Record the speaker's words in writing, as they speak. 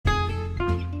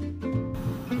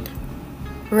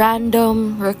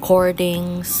Random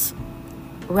recordings.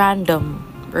 Random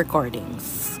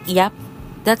recordings. Yep,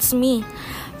 that's me,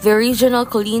 the original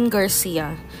Colleen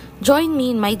Garcia. Join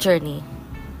me in my journey.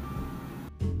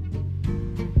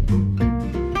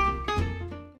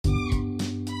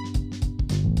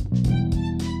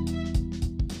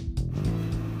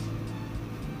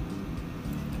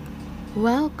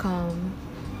 Welcome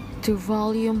to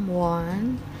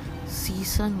Vol.1,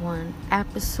 Season 1,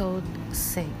 Episode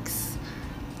 6.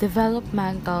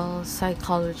 Developmental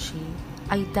Psychology,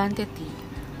 Identity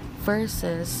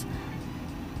versus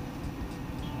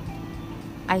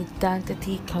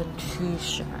Identity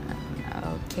Confusion.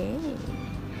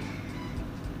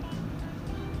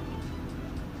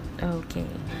 Okay.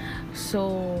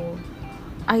 So,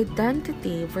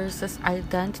 identity versus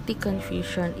identity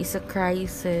confusion is a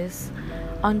crisis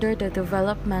under the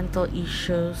developmental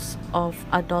issues of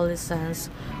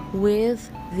adolescents with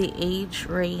the age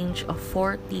range of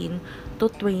 14 to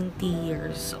 20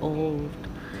 years old.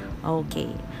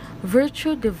 Okay.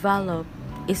 Virtue developed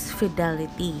is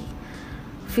fidelity.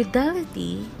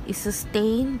 Fidelity is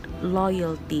sustained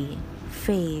loyalty,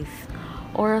 faith,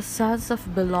 or a sense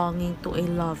of belonging to a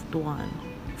loved one,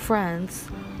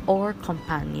 friends, or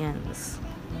companions.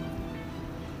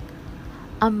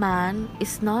 A man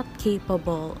is not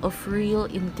capable of real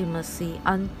intimacy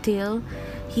until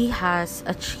he has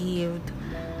achieved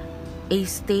a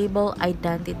stable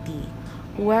identity,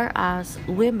 whereas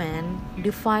women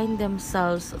define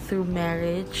themselves through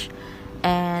marriage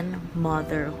and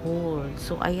motherhood.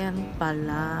 So, ayan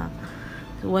pala.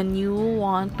 When you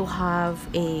want to have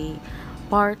a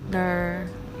partner,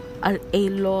 a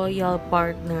loyal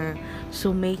partner,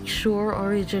 so make sure,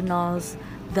 originals,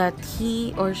 that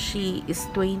he or she is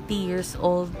 20 years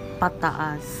old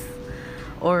pataas,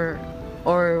 or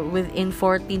within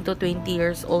 14 to 20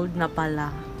 years old na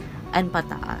pala and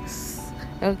pataas.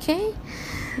 Okay?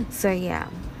 So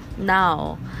yeah.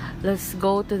 Now, let's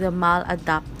go to the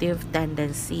maladaptive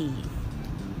tendency.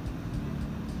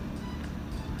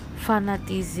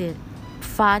 Fanaticism.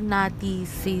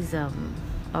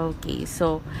 Okay,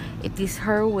 so it is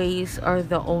her ways are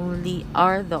the only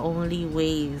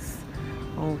ways.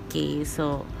 Okay,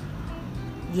 so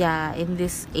yeah, in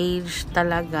this age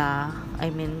talaga, I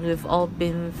mean, we've all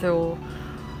been through.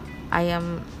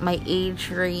 My age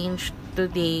range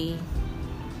today,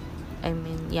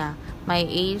 my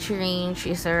age range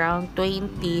is around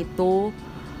 20 to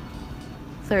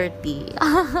 30.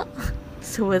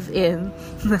 So within.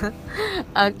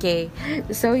 Okay,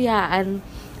 so yeah, and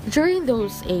during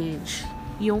those age,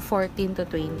 yung 14 to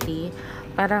 20,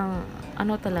 parang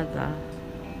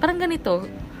parang ganito,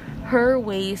 her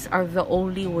ways are the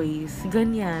only ways.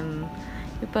 Ganyan.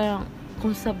 Yung parang,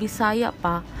 kung sa Bisaya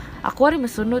pa, ako rin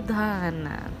masunod ha.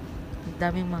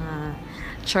 Daming mga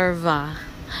charva.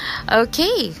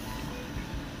 Okay.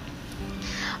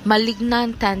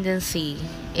 Malignant tendency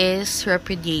is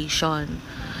repudiation.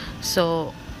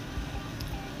 So,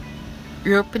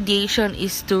 repudiation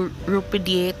is to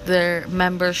repudiate their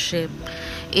membership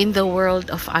in the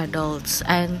world of adults,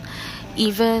 and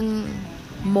even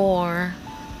more,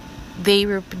 they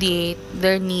repudiate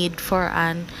their need for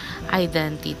an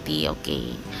identity.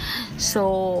 Okay,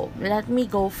 so let me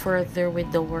go further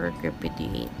with the word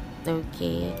repudiate.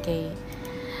 Okay,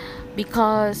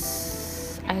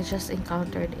 because I just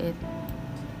encountered it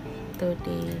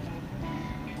today.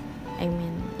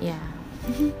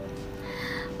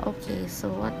 Okay,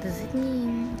 so what does it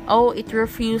mean? Oh, it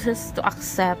refuses to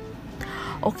accept.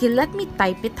 Okay, let me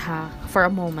type it for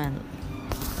a moment.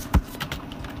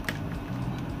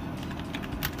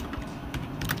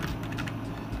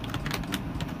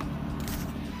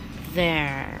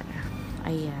 There.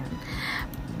 Ayan.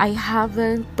 I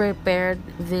haven't prepared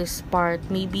this part.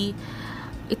 Maybe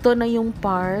ito na yung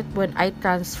part when I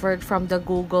transferred from the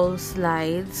Google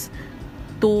Slides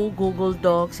to Google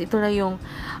Docs. Ito na yung,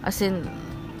 as in,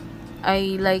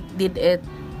 I did it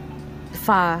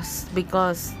fast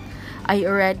because I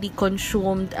already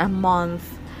consumed a month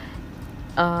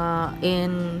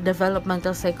in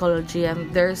developmental psychology,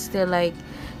 and there's still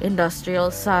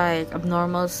industrial psych,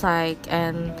 abnormal psych,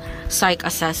 and psych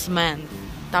assessment.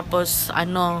 Tapos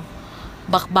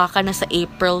bakbaka na sa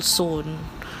April soon.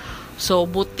 So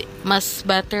mas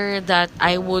better that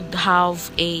I would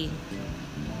have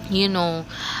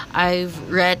I've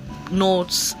read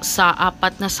notes sa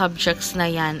 4 na subjects na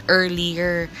yan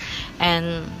earlier,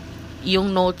 and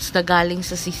yung notes na galing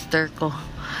sa sister ko.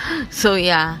 So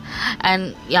yeah,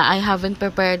 I haven't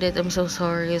prepared it. I'm so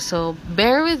sorry. So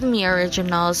bear with me,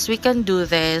 originals. We can do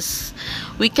this.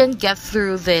 We can get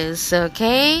through this,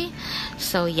 okay?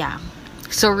 So yeah.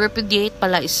 So repudiate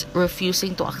pala is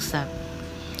refusing to accept.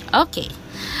 Okay,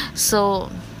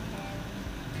 so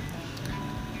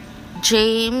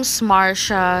James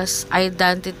Marcia's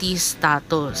identity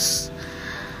status.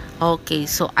 Okay,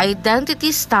 so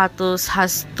identity status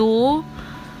has two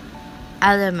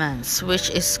elements,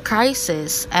 which is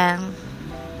crisis and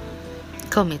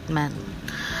commitment.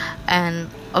 And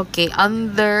so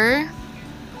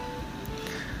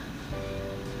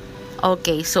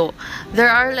there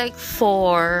are like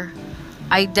 4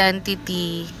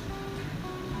 identity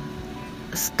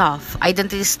status.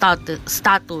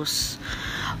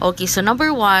 Okay, so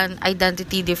number 1,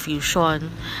 identity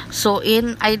diffusion. So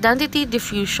in identity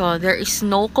diffusion, there is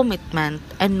no commitment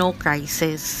and no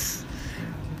crisis.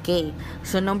 Okay,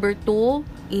 so number 2,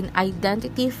 in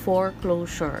identity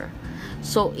foreclosure.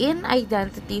 So in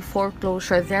identity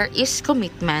foreclosure, there is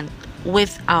commitment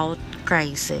without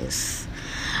crisis.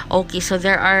 Okay, so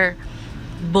there are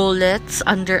bullets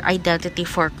under identity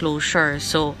foreclosure.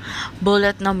 So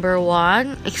bullet number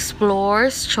 1,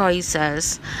 explores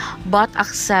choices but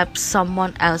accepts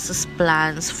someone else's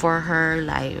plans for her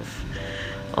life.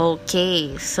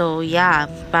 Okay, so yeah,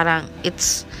 parang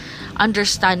it's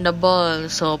understandable.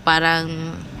 So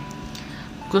parang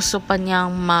gusto pa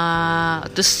niyang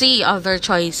to see other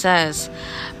choices,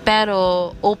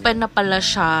 pero open na pala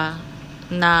siya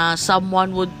na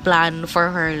someone would plan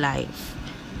for her life.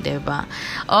 Diba?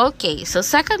 Okay, so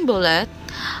second bullet,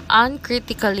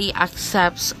 uncritically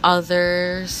accepts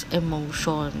others'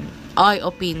 opinion. Okay,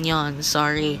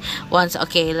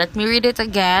 let me read it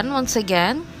again. Once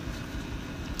again,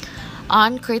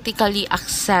 uncritically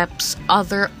accepts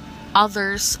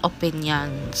others'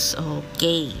 opinions.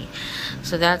 Okay,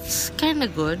 so that's kind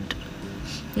of good.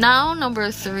 Now,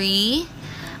 number 3,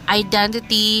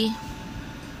 identity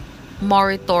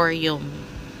moratorium.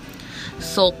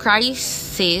 So,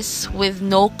 crisis with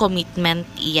no commitment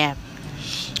yet.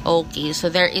 Okay,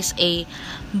 so there is a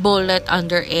bullet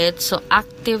under it. So,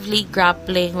 actively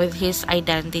grappling with his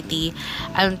identity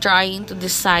and trying to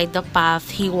decide the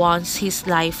path he wants his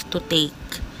life to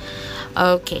take.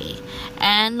 Okay,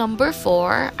 and number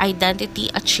 4,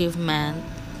 identity achievement.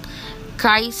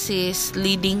 Crisis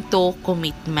leading to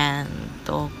commitment.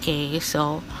 Okay,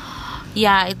 so,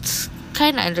 yeah, it's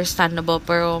kind of understandable,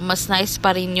 pero mas nice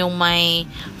pa rin yung may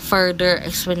further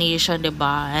explanation,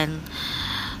 diba? And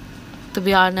to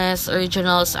be honest,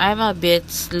 originals, I'm a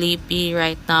bit sleepy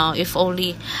right now. If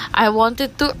only I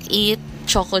wanted to eat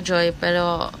Choco Joy,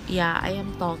 pero yeah, I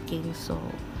am talking, so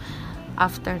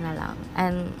after na lang.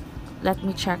 And let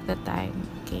me check the time.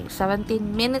 Okay, 17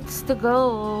 minutes to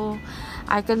go.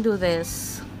 I can do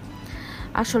this.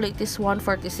 Actually, it is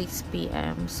 1:46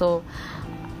 p.m. So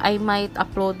I might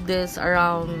upload this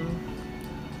around,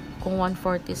 kung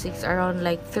 1:46, around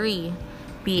like 3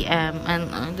 p.m.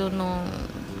 And I don't know,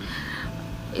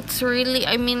 it's really,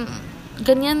 I mean,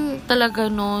 ganyan talaga,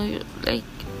 no? Like,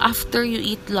 after you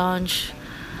eat lunch,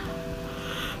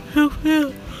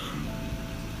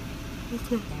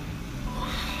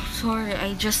 sorry,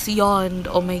 I just yawned.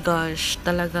 Oh my gosh,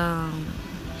 talagang,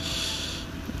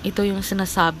 ito yung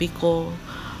sinasabi ko.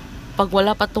 Pag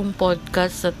wala pa tong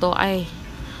podcast na to,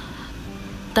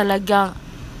 talagang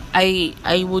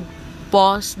I would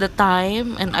pause the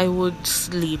time and I would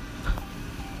sleep.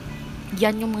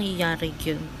 Yan yung mangyayari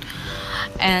yun.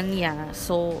 And yeah,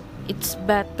 so it's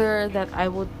better that I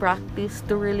would practice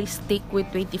to really stick with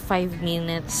 25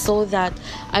 minutes so that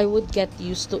I would get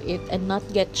used to it and not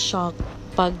get shocked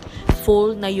pag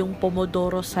full na yung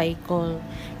Pomodoro cycle.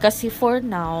 Kasi for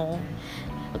now,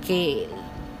 okay,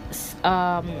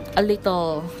 a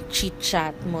little chit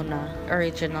chat muna,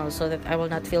 original, so that I will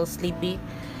not feel sleepy.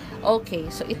 Okay,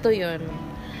 so ito yun.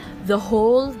 The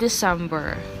whole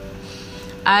December,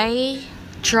 I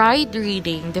tried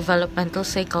reading Developmental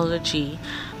Psychology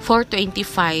for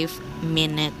 25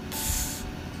 minutes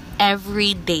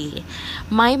every day.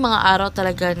 May mga araw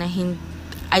talaga na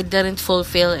I didn't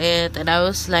fulfill it and I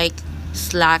was like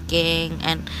slacking,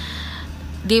 and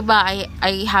diba,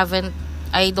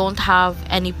 I don't have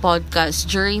any podcast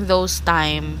during those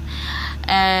time.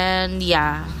 And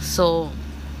yeah, so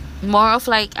more of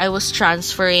like I was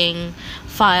transferring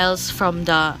files from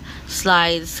the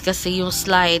slides, kasi yung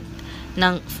slide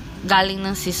galing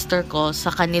ng sister ko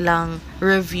sa kanilang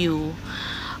review,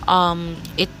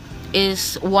 it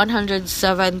is 170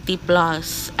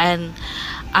 plus, and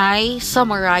I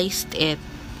summarized it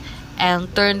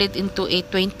and turned it into a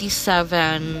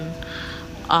 27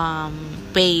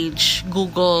 page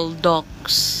Google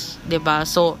Docs, 'di ba?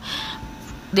 So,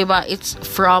 'di ba, it's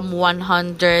from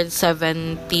 170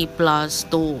 plus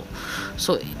to,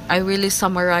 so I really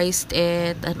summarized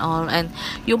it and all, and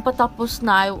yung patapos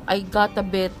na, I got a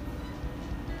bit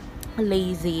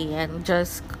lazy and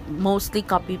just mostly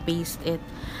copy paste it.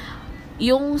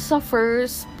 Yung sa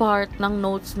first part ng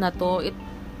notes na to,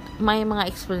 may mga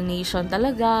explanation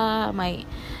talaga, may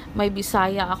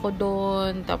Bisaya ako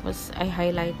doon, tapos I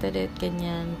highlighted it,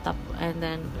 ganyan, and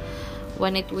then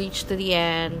when it reached to the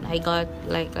end, I got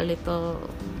like a little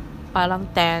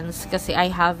parang tense kasi I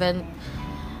haven't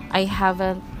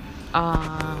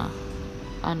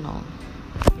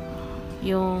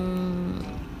yung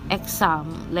exam,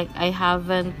 like I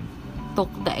haven't took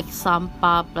the exam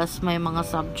pa, plus may mga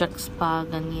subjects pa,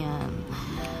 ganyan.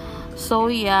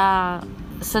 So yeah,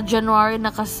 sa January na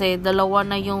kasi, dalawa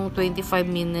na yung 25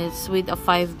 minutes with a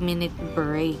 5-minute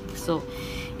break. So,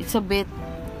 it's a bit,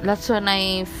 that's when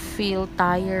I feel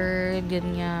tired,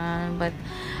 ganyan. But,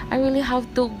 I really have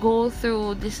to go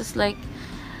through, this is like,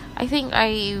 I think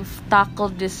I've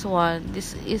tackled this one.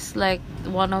 This is like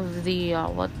one of the,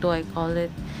 what do I call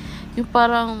it? Yung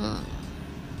parang,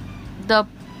 the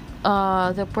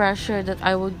pressure that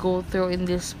I would go through in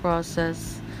this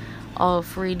process of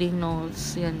reading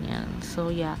notes, yan. So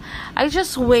yeah, I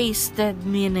just wasted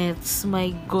minutes,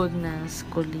 my goodness,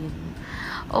 Colleen.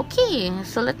 Okay,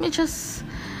 so let me just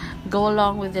go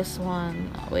along with this one.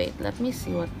 Wait, let me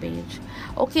see what page.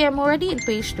 Okay, I'm already in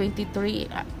page 23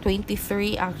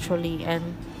 actually,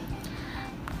 and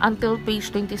until page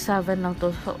 27 lang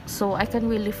to, so I can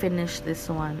really finish this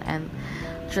one and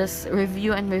just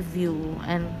review,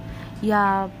 and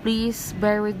yeah, please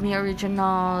bear with me,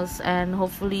 originals, and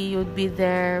hopefully you'd be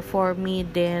there for me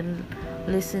then,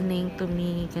 listening to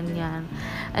me, ganyan.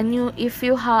 And if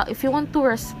you want to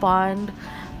respond,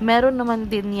 meron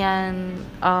naman din yan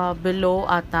below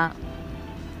ata.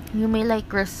 You may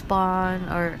like respond,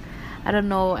 or I don't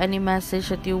know, any message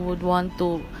that you would want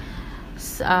to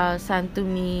send to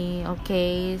me,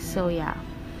 okay? So yeah,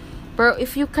 pero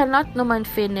if you cannot naman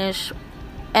finish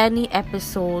any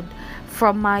episode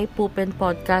from my Pupin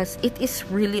podcast, it is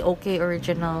really okay,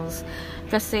 originals,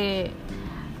 kasi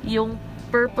yung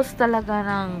purpose talaga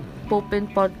ng Pupin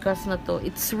podcast na to,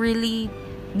 it's really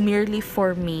merely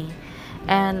for me,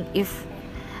 and if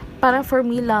para for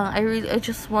me lang, I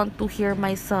just want to hear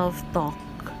myself talk,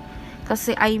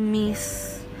 kasi I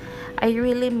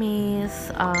really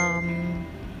miss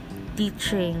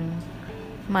teaching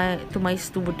to my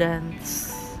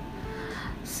students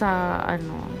sa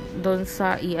doon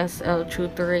sa ESL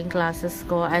tutoring classes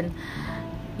ko. And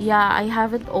yeah, I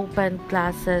haven't opened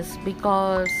classes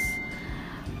because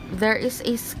there is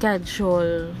a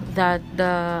schedule that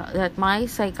my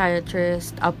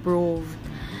psychiatrist approved,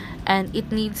 and it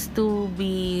needs to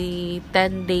be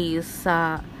 10 days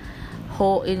sa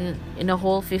in a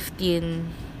whole 15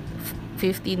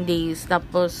 days.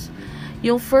 Tapos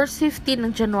yung first 15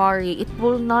 ng January, it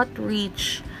will not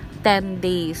reach 10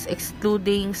 days,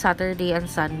 excluding Saturday and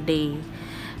Sunday.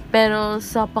 Pero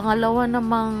sa pangalawa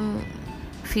namang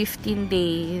 15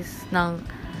 days ng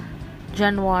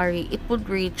January, it would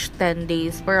reach 10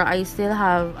 days. Pero I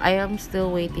am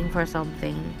still waiting for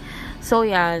something. So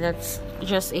yeah, that's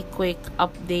just a quick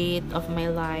update of my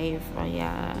life.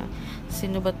 Yeah.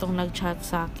 Sino ba tong nag-chat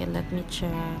sa akin? Let me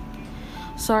check.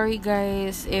 Sorry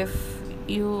guys,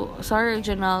 sorry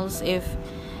originals, if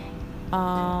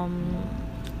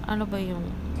ano ba yung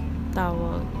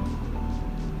tawag?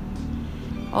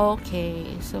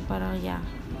 Okay, so parang yeah,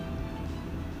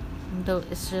 though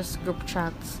it's just group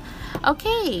chats.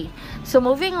 Okay, so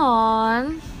moving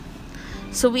on,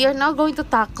 so we are now going to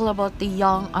tackle about the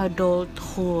young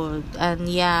adulthood, and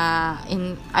yeah,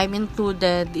 I'm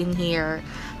included in here,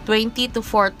 20 to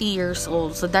 40 years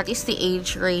old. So that is the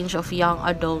age range of young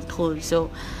adulthood. So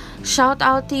shout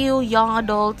out to you young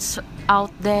adults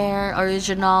out there,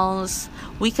 originals.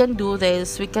 We can do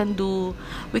this. We can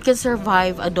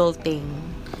survive adulting.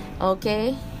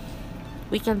 Okay?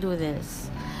 We can do this.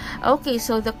 Okay,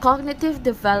 so the cognitive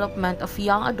development of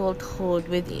young adulthood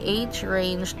with the age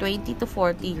range 20 to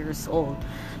 40 years old.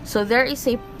 So there is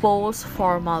a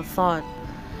post-formal thought.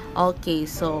 Okay,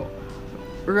 so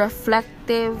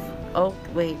reflective. Oh,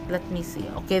 wait, let me see.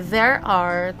 Okay, there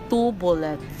are 2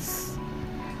 bullets.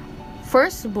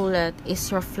 First bullet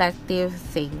is reflective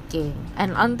thinking.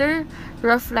 And under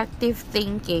reflective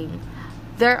thinking,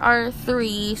 there are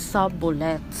 3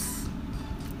 sub-bullets.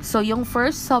 So, yung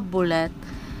first sub-bullet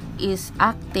is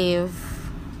active,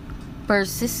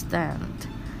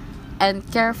 persistent, and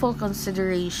careful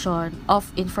consideration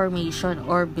of information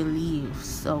or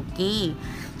beliefs. Okay.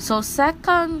 So,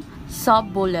 second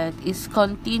sub-bullet is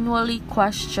continually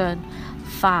question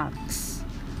facts,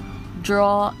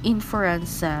 draw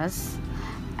inferences,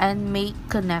 and make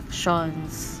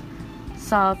connections.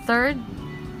 Sa third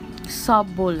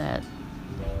sub-bullet,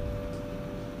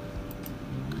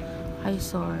 Hi,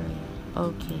 sorry.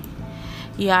 Okay.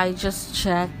 Yeah, I just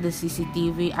checked the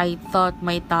CCTV. I thought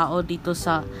may tao dito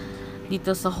sa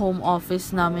home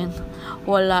office namin.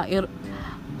 Wala.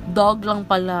 Dog lang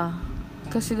pala.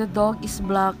 Kasi the dog is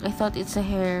black. I thought it's a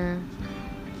hair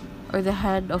or the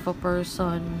head of a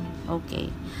person.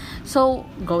 Okay. So,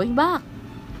 going back.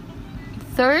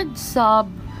 Third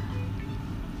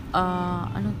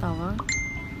anong tawag?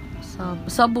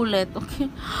 Bullet. Okay.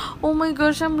 Oh my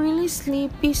gosh, I'm really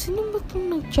sleepy. Sino ba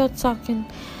itong nag-chat sa akin?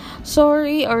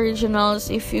 Sorry, originals,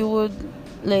 if you would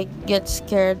like get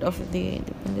scared of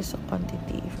depende sa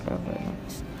quantity, if ever.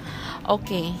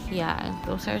 Okay, yeah,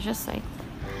 those are just like,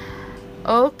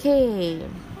 okay.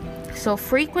 So,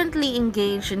 frequently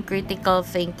engage in critical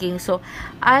thinking. So,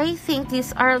 I think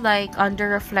these are like under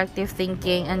reflective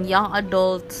thinking and young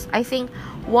adults. I think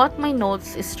what my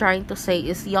notes is trying to say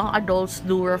is young adults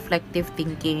do reflective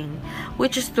thinking,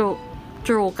 which is true.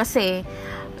 Kasi,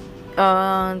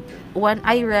 when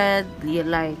I read,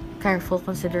 like, careful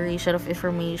consideration of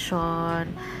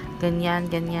information,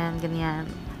 ganyan,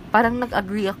 parang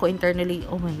nag-agree ako internally,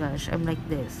 oh my gosh, I'm like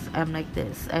this.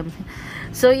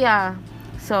 So, yeah.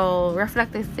 So,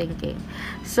 reflective thinking.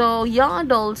 So, young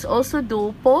adults also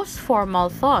do post-formal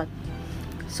thought.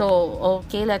 So,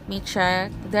 okay, let me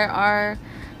check. There are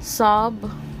 3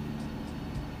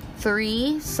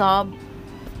 sub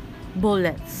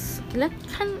bullets.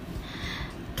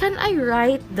 Can I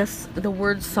write the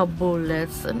word sub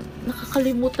bullets?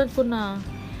 Nakakalimutan ko na.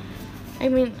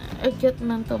 I mean, I get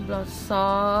mental block.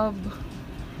 Sub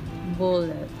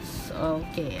bullets.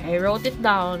 Okay, I wrote it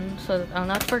down so that I'll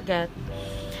not forget.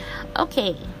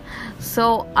 Okay,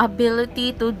 so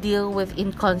ability to deal with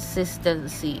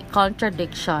inconsistency,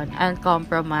 contradiction, and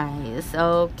compromise.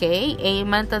 Okay,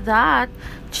 amen to that.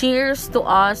 Cheers to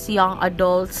us young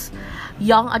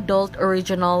adult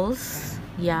originals.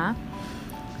 Yeah.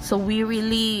 So we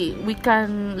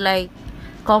can like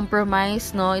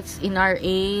compromise, no? It's in our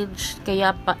age.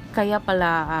 Kaya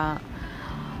pala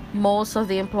most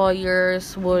of the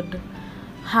employers would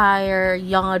hire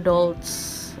young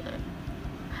adults.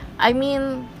 I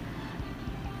mean,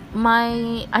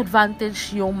 my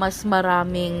advantage yung mas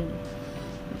maraming,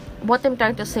 what I'm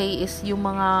trying to say is yung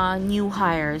mga new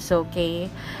hires, okay?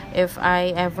 If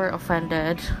I ever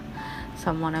offended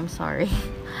someone, I'm sorry.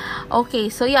 Okay,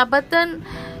 so yeah, but then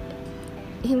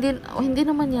hindi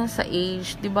naman yan sa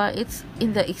age, 'di ba? It's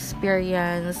in the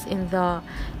experience,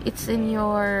 it's in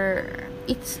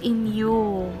you.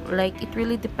 Like, it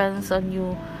really depends on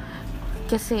you.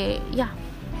 Kasi, yeah.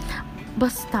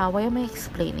 Basta, why am I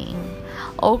explaining?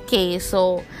 Okay,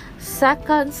 so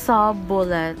second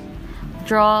sub-bullet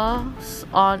draws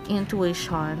on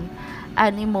intuition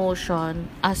and emotion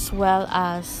as well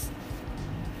as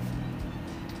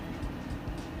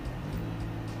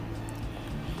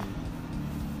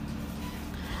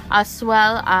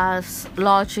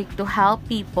logic to help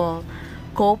people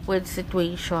cope with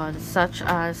situations such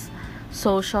as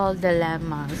social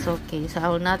dilemmas. Okay, so I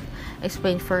will not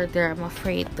explain further. I'm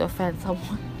afraid to offend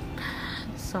someone.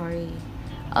 Sorry.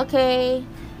 Okay,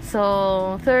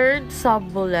 so third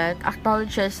sub-bullet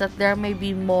acknowledges that there may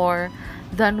be more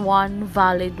than one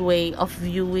valid way of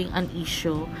viewing an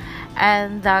issue,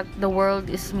 and that the world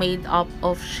is made up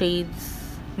of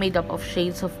shades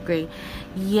of gray.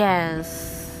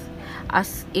 Yes.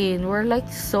 As in, we're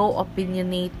like so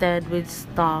opinionated with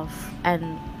stuff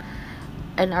and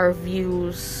our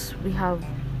views.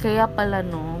 Kaya pala,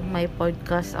 no, may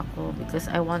podcast ako because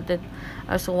I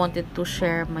also wanted to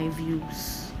share my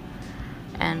views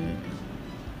and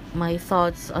my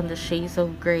thoughts on the shades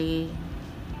of gray.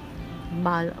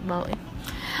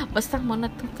 Basta mo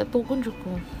na katukon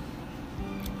ko.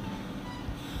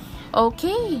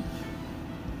 Okay.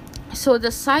 So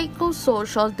the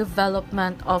psychosocial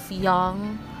development of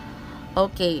young,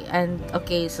 so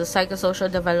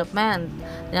psychosocial development,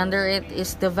 under it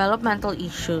is developmental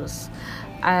issues,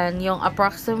 and yung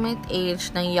approximate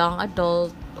age ng young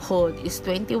adulthood is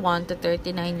 21 to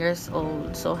 39 years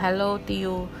old. So hello to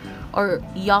you, or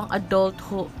young adult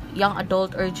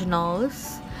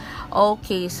originals.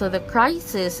 Okay, so the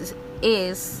crisis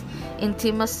is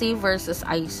intimacy versus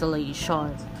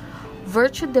isolation.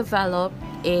 Virtue developed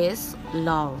is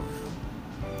love.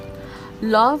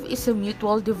 Love is a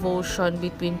mutual devotion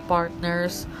between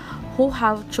partners who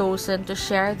have chosen to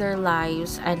share their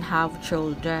lives and have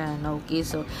children. Okay,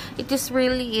 so it is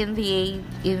really in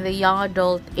the young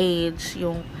adult age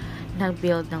yung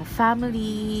nag-build ng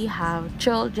family, have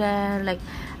children. Like,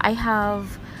 I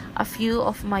have a few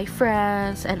of my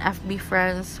friends and FB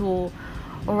friends who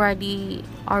already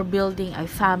are building a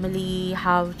family,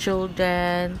 have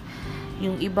children.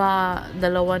 Yung iba,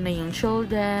 dalawa na yung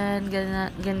children,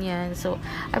 ganyan. So,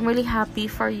 I'm really happy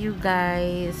for you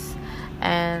guys.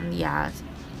 And yeah,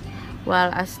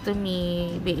 well, as to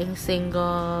me, being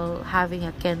single, having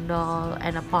a Kindle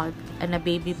and a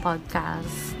baby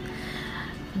podcast,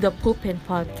 the Pupin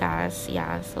Podcast,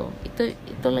 yeah. So,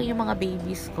 ito lang yung mga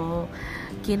babies ko.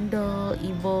 Kindle,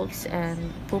 ebooks,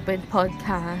 and Pupin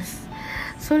Podcast.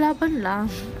 So, laban lang.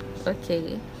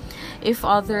 Okay. If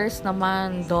others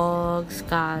naman, dogs,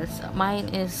 cats, mine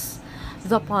is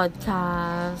the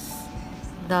podcast,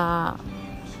 the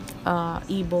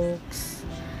ebooks,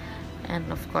 and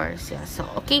of course, yeah. So,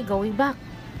 okay, going back.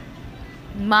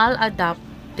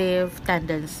 Maladaptive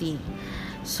tendency.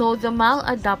 So, the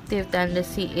maladaptive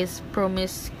tendency is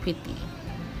promiscuity.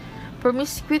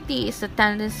 Promiscuity is the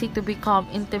tendency to become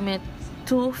intimate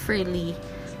too freely,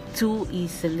 too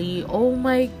easily. Oh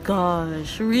my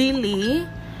gosh, really?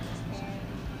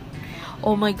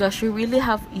 Oh my gosh, we really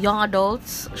have young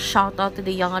adults. Shout out to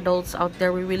the young adults out there.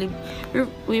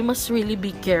 We must really be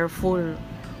careful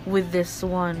with this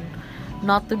one,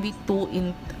 not to be too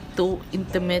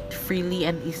intimate freely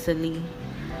and easily.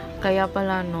 Kaya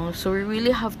pala, no, so we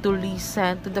really have to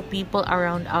listen to the people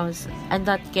around us and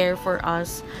that care for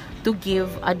us to give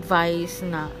advice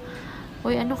na,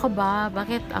 "Uy, ano ka ba?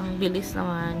 Bakit ang bilis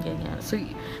naman?" Ganyan. So,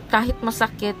 kahit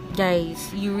masakit,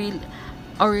 guys,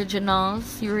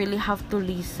 originals, you really have to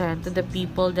listen to the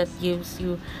people that gives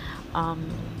you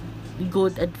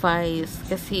good advice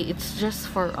kasi it's just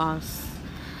for us.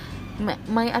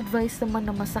 May advice naman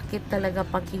na masakit talaga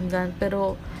pakinggan,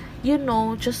 pero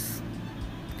just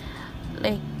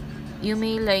like you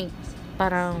may like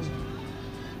parang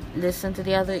listen to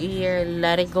the other ear,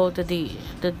 let it go to the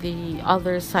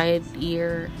other side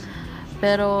ear,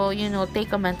 pero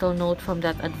take a mental note from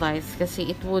that advice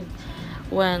kasi it would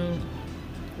when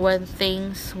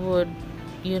things would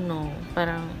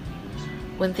parang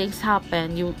when things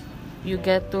happen, you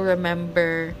get to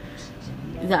remember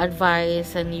the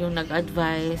advice and yung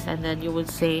nag-advise, and then you would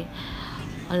say,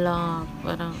 ala,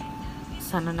 parang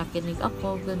sana nakinig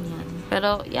ako, ganyan.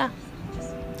 Pero yeah,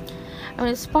 I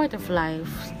mean, it's part of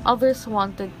life. Others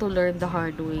wanted to learn the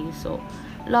hard way, so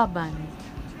laban.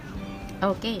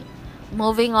 Okay,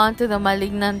 moving on to the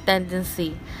malignant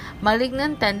tendency.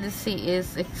 Malignant tendency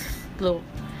is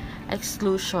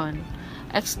exclusion.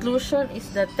 Exclusion is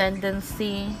the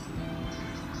tendency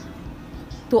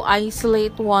to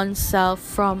isolate oneself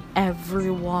from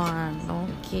everyone.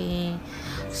 Okay.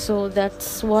 So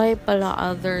that's why pala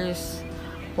others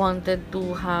wanted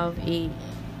to have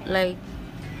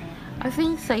I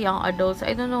think sa young adults,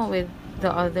 I don't know with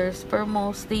the others, but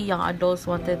mostly young adults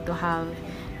wanted to have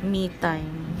me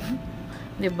time.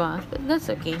 Diba? But that's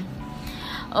okay.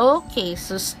 Okay,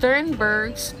 so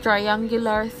Sternberg's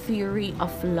triangular theory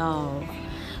of love.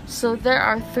 So there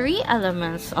are 3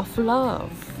 elements of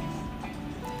love.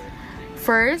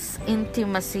 First,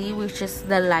 intimacy, which is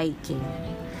the liking.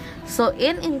 So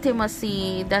in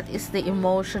intimacy, there is the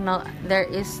emotional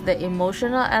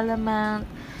element,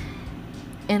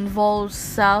 involves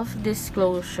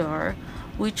self-disclosure,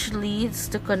 which leads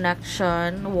to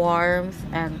connection, warmth,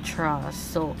 and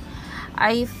trust. So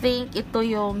I think ito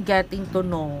yung getting to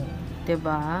know, 'di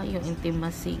ba? Yung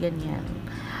intimacy, ganyan.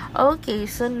 Okay,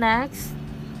 so next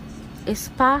is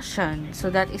passion.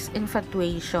 So that is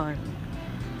infatuation.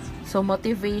 So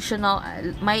motivational,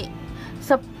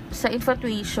 sa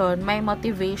infatuation, may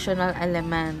motivational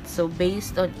element. So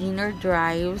based on inner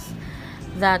drives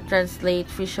that translate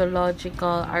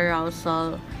physiological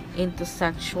arousal into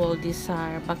sexual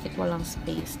desire. Bakit walang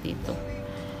space dito?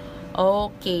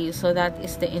 Okay, so that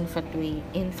is the infatuation.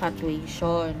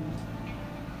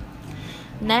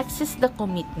 Next is the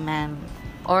commitment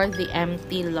or the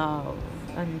empty love.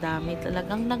 Ang dami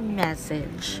talagang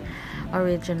nag-message.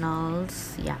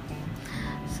 Originals, yeah.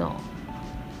 So,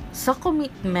 sa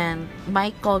commitment,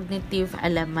 may cognitive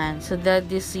element. So, the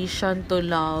decision to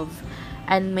love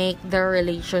and make the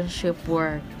relationship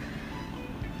work.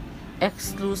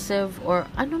 Exclusive or,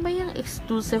 ano ba yung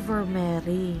exclusive or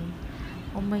marry?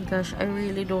 Oh my gosh, I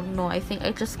really don't know. I think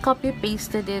I just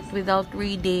copy-pasted it without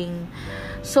reading.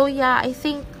 So yeah, I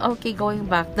think, okay, going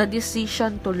back, the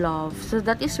decision to love. So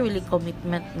that is really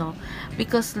commitment, no?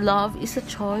 Because love is a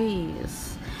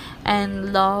choice.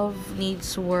 And love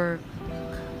needs work.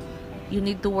 You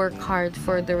need to work hard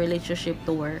for the relationship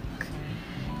to work.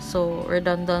 So,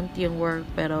 redundant yung work,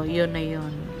 pero yun na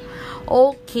yun.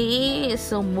 Okay,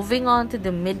 so moving on to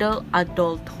the middle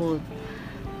adulthood.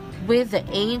 With the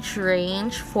age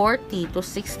range 40 to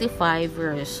 65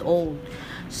 years old.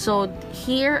 So,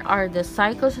 here are the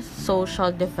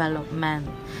psychosocial development.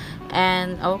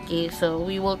 And okay, so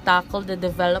we will tackle the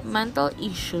developmental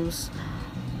issues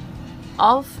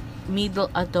of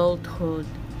middle adulthood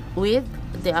with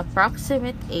the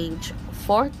approximate age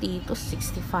 40 to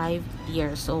 65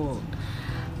 years old.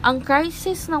 Ang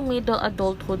crisis ng middle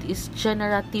adulthood is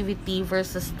generativity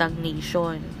versus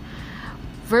stagnation.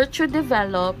 Virtue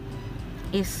develop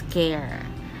is care.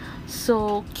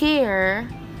 So,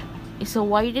 care is a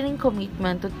widening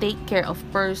commitment to take care of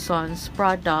persons,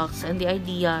 products, and the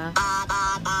idea.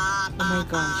 Oh my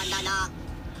gosh.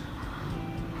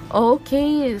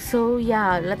 Okay, so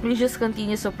yeah, let me just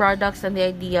continue. So, products and the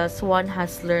ideas one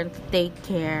has learned to take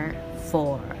care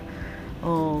for.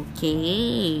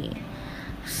 Okay.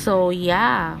 So,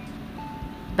 yeah,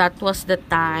 that was the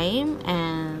time.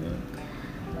 And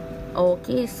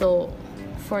okay, so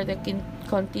for the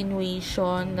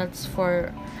continuation, that's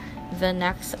for the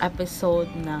next episode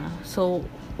na. So,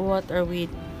 what are we?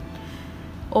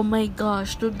 Oh my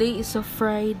gosh, today is a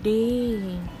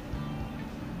Friday.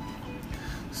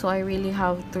 So, I really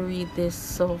have to read this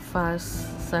so fast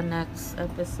sa next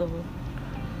episode.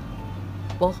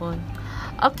 Pohon.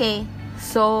 Okay,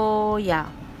 so,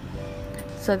 yeah.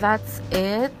 So, that's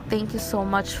it. Thank you so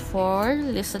much for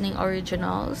listening,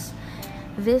 Originals.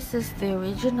 This is the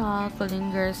original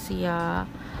Colleen Garcia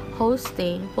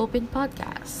hosting Pupin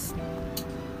Podcast.